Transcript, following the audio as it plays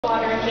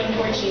water and came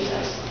toward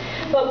Jesus.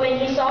 But when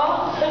he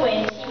saw the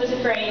wind, he was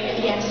afraid and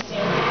began to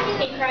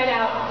sink. He cried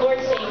out, "Lord,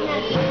 save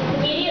me."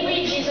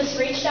 Immediately Jesus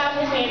reached out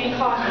his hand and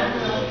caught him.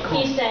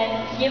 He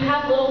said, "You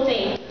have little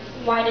faith.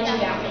 Why did you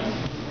doubt me?"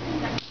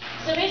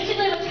 So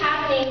basically what's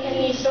happening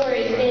in these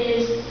stories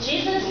is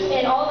Jesus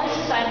and all of his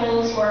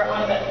disciples were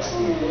on a boat.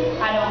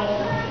 I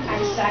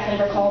don't exactly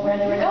recall where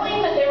they were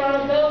going, but they were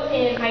on a boat,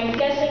 and I'm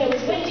guessing it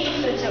was windy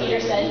since Peter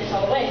said he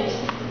saw the winds.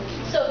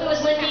 So if it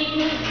was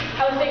windy,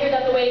 I would figure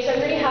that the waves are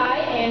pretty high,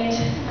 and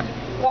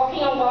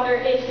walking on water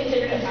is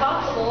considered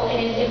impossible,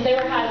 and if there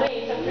were high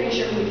waves, I'm pretty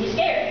sure we would be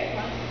scared.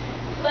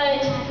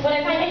 But what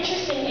I find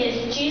interesting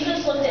is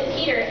Jesus looked at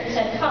Peter and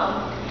said,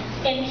 "Come."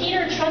 And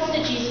Peter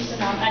trusted Jesus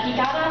enough that he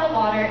got out of the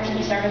water and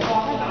he started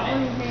walking on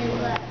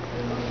it.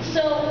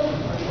 So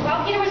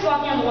while Peter was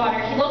walking on the water,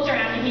 he looked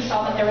around and he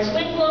saw that there was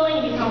wind blowing,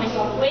 and he probably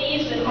saw the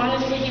waves, and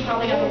honestly, he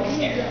probably got a little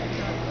scared.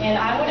 And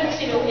I would have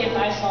too if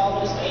I saw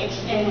those waves,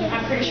 and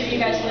I'm pretty sure you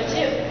guys would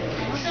too.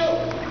 So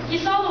he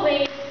saw the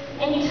waves,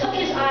 and he took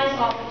his eyes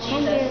off of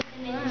Jesus,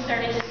 and then he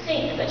started to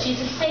sink. But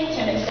Jesus thanked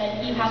him and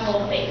said, "You have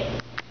little faith."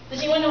 Does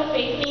anyone know what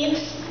faith means?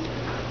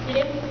 You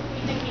do?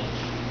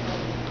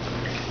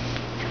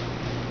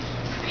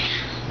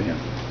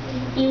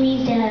 You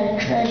need to have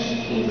trust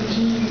in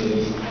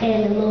Jesus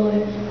and the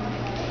Lord.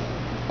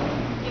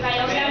 Anybody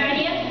else have an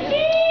idea?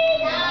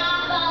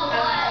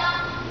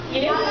 You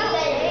do? Do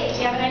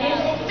you have an idea?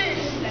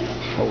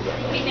 Hold on.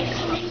 What do you think?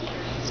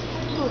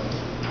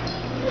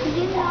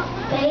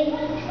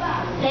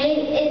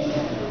 Faith is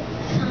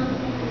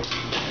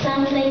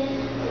something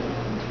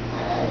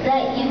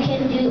that you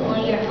can do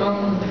on your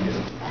own.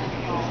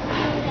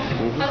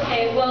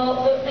 Okay, well,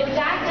 the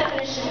exact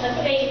definition of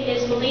faith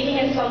is believing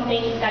in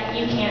something that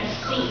you can't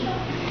see.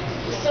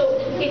 So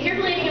if you're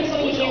believing in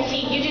something you can't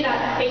see, you do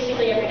that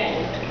basically every day.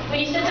 When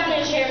you sit down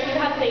in a chair, you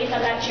have faith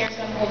that that chair is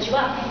going to hold you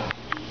up.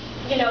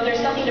 You know,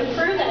 there's nothing to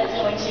prove that it's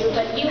going to,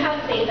 but you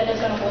have faith that it's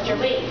going to hold your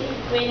weight.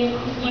 When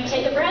you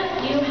take a breath,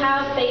 you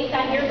have faith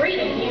that you're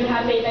breathing. You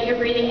have faith that you're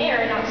breathing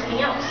air and not something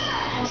else.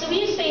 So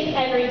we use faith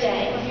every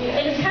day.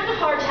 And it's kind of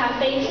hard to have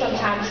faith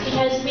sometimes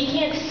because we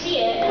can't see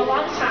it, and a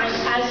lot of times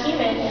as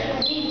humans,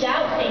 we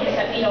doubt things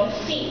that we don't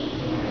see.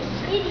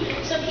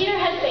 So Peter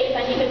had faith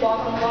that he could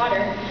walk on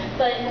water,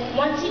 but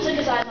once he took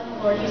his eyes off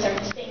the Lord, he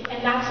started to sink.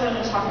 And that's what I'm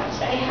going to talk about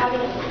today,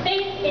 having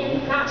faith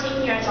in not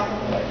taking your eyes off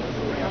of the Lord.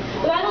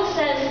 The Bible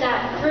says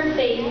that through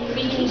faith,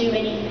 we can do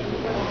anything.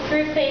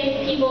 Through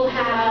faith, people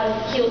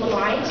have healed the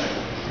blind.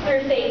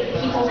 Through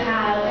faith, people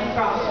have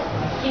brought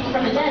people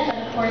from the dead, but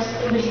of course,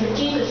 it was with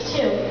Jesus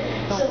too.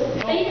 So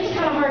faith is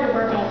kind of hard to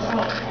work on its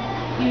own.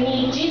 You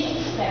need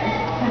Jesus there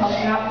to help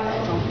you out with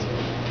it.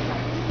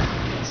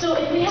 So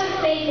if we have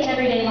faith in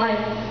everyday life,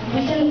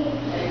 we can...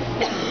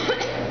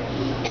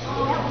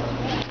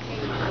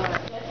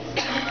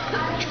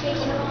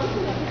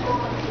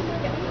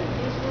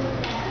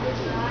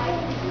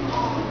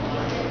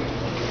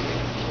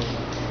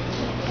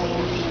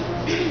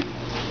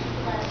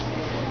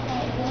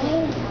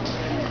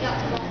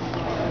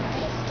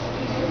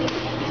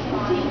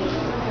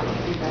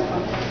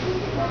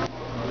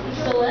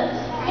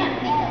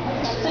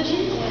 So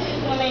Jesus did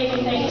some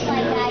amazing things in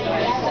this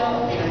story. So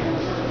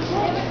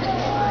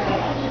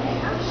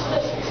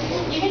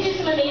you can do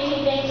some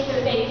amazing things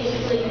through faith if you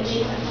believe in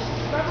Jesus.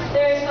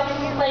 There are some,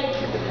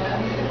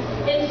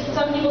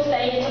 some people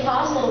say it's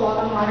impossible to walk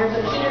on water,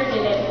 but Peter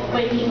did it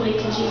when he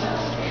believed in Jesus.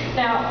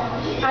 Now,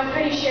 I'm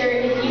pretty sure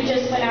if you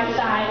just went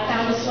outside,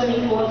 found a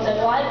swimming pool, and said,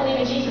 "Well, I believe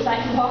in Jesus, I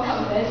can walk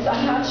on this,"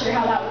 I'm not sure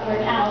how that would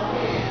work out.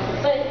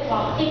 But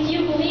if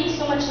you believe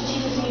so much in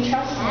Jesus and you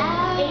trust him,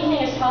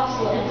 anything is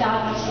possible if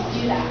God wants you to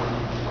do that.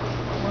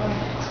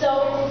 So,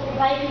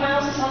 like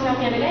Miles was talking about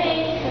the other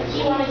day,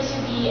 he wanted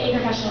to be a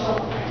professional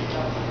football player.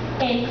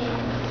 And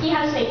he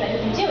has faith that he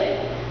can do it.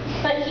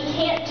 But he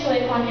can't do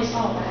it on his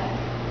own.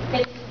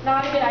 It's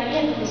not a good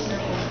idea in this area.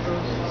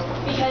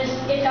 Because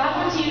if God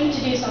wants you to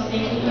do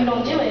something and you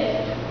don't do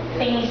it,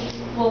 things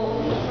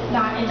will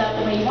not end up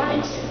the way you want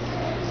it to.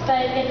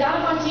 But if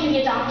God wants you to be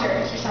a doctor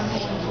or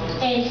something,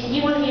 and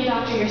you want to be a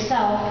doctor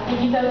yourself, and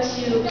you go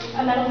to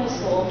a medical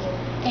school,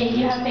 and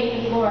you have faith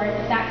in the Lord,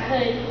 that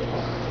could,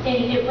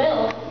 and you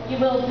will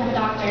become a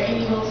doctor,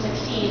 and you will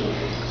succeed.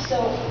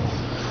 So,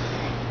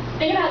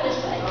 think about it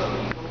this way.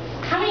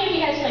 How many of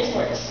you guys play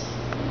sports?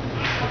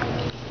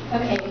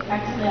 Okay,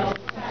 practically all.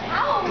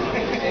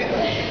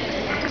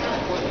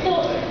 So,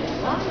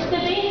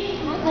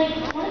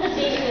 one of the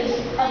bases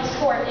of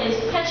sport is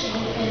catching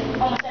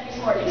in almost every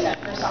sport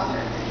except for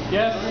soccer.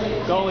 Yes,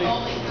 goalie.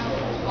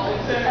 Oh,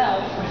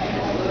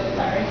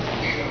 sorry.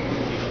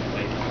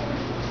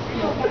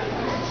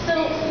 So,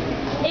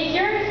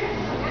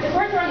 if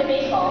we're throwing a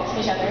baseball to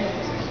each other,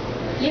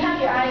 you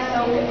have your eyes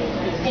open,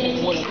 and it's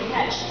easy to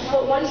catch.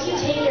 But once you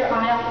take your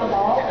eye off the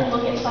ball and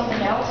look at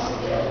something else,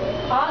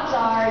 odds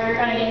are you're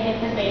going to get hit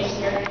in the face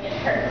and you're going to get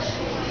hurt.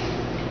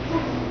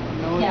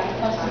 Yeah,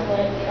 busted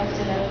lip,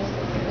 busted nose,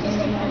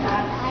 anything like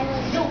that.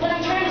 So what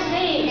I'm trying to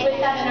say with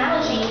that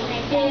analogy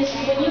is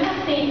when you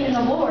have faith in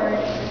the Lord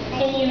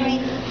and you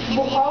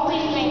will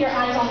always keep your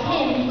eyes on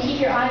Him, you keep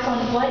your eyes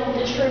on what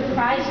the true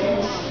prize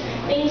is,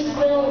 things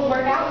will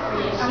work out for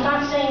you. I'm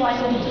not saying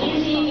life will be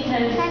easy,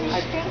 because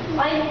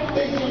life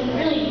isn't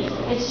really easy.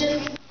 It's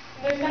just,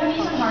 there's going to be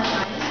some hard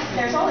times.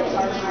 There's always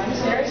hard times.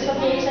 There's some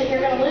days that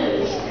you're going to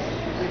lose.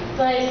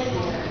 But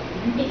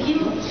if you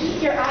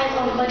keep your eyes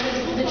on what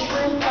is the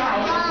true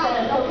prize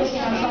instead of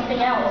focusing on something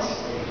else,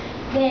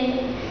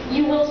 then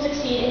you will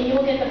succeed and you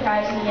will get the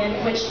prize in the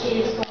end, which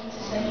is going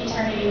to spend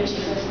eternity with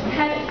Jesus in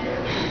heaven.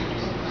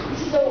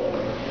 So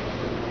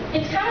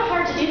it's kind of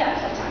hard to do that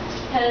sometimes,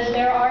 because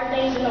there are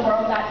things in the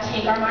world that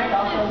take our mind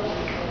off of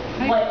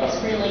what is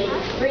really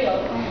real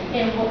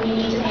and what we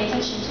need to pay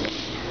attention to.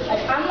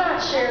 Like, I'm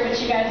not sure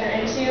what you guys are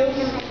into,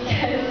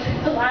 because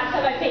the last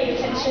time I paid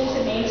attention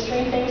to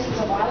mainstream things was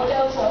a while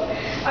ago, so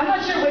I'm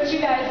not sure what you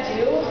guys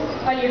do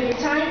on your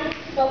free time,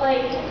 but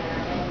like,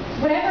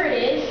 whatever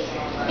it is,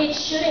 it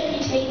shouldn't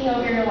be taking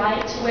over your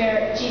life to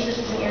where Jesus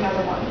isn't your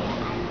number one.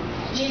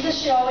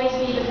 Jesus should always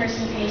be the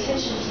person you pay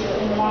attention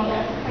to in the long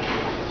run.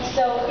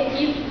 So if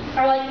you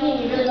are like me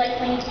and you really like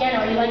playing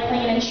piano or you like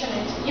playing an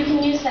instrument, you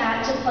can use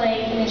that to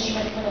play an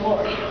instrument for the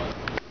Lord.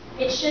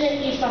 It shouldn't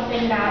be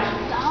something that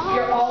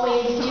you're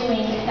always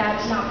doing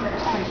that's not for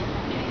God.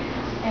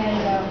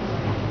 And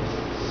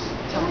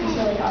it's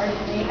really hard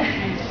for me.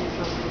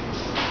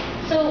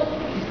 So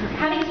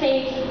having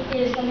faith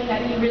is something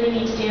that you really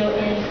need to do,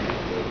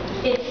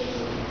 and it's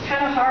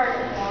kind of hard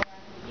in the long run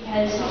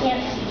because you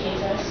can't see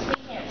Jesus. We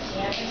can't see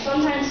Him. And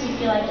sometimes we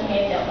feel like He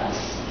may have failed us.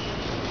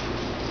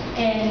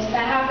 And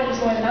that happens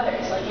more than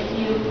others. Like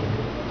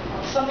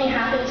if something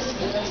happens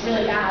to you that's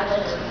really bad,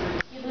 like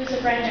you lose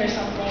a friend or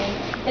something,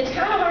 it's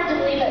kind of hard to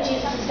believe that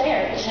Jesus is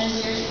there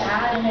because you're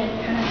sad and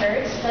it kind of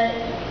hurts, but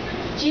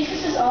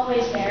Jesus is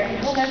always there,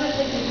 and He'll never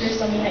put you through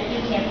something that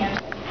you can't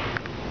handle.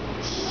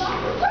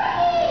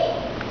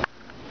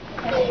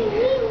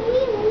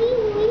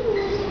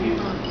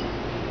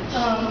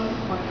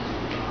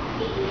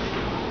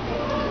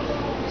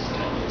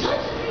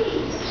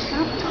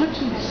 Stop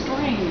touching the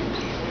string.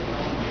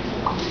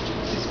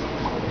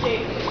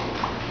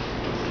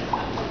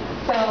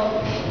 So,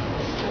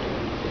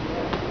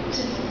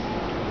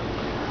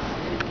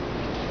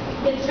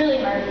 it's really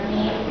hard for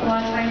me a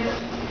lot of times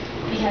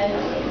because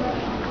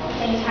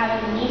things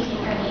haven't been easy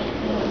for me in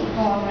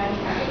the long run.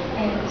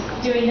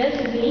 And doing this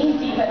isn't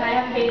easy, but I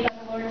have faith that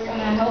the Lord's going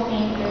to help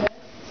me through this.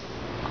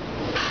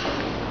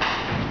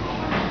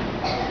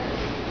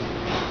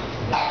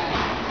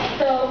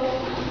 So,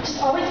 just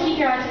always keep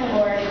your eyes on the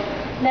Lord.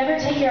 Never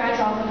take your eyes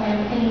off of Him,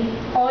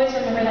 and always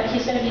remember that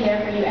He's going to be there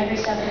for you every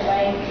step of the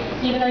way,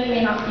 even though you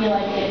may not feel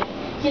like it.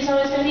 He's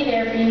always going to be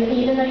there for you,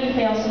 even though you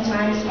fail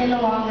sometimes. In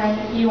the long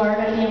run, you are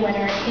going to be a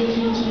winner if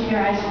you keep your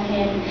eyes on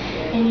Him,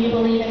 and you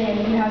believe in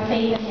Him, you have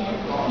faith in Him.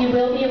 You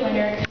will be a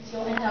winner because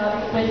you'll end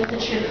up with the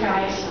true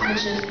prize,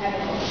 which is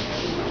heaven.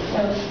 So,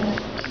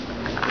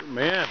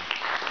 Amen.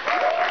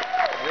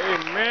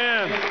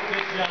 Amen.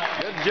 Good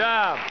job. Good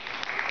job.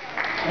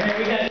 And then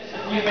we got just a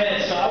few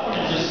minutes, so I want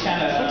to just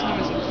kind of,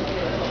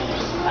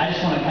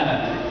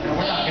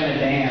 we're not going to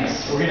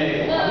dance. We're going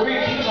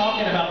to keep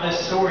talking about this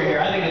story here.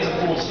 I think it's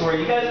a cool story.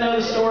 You guys know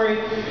the story?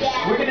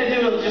 Yeah. We're going to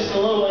do just a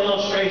little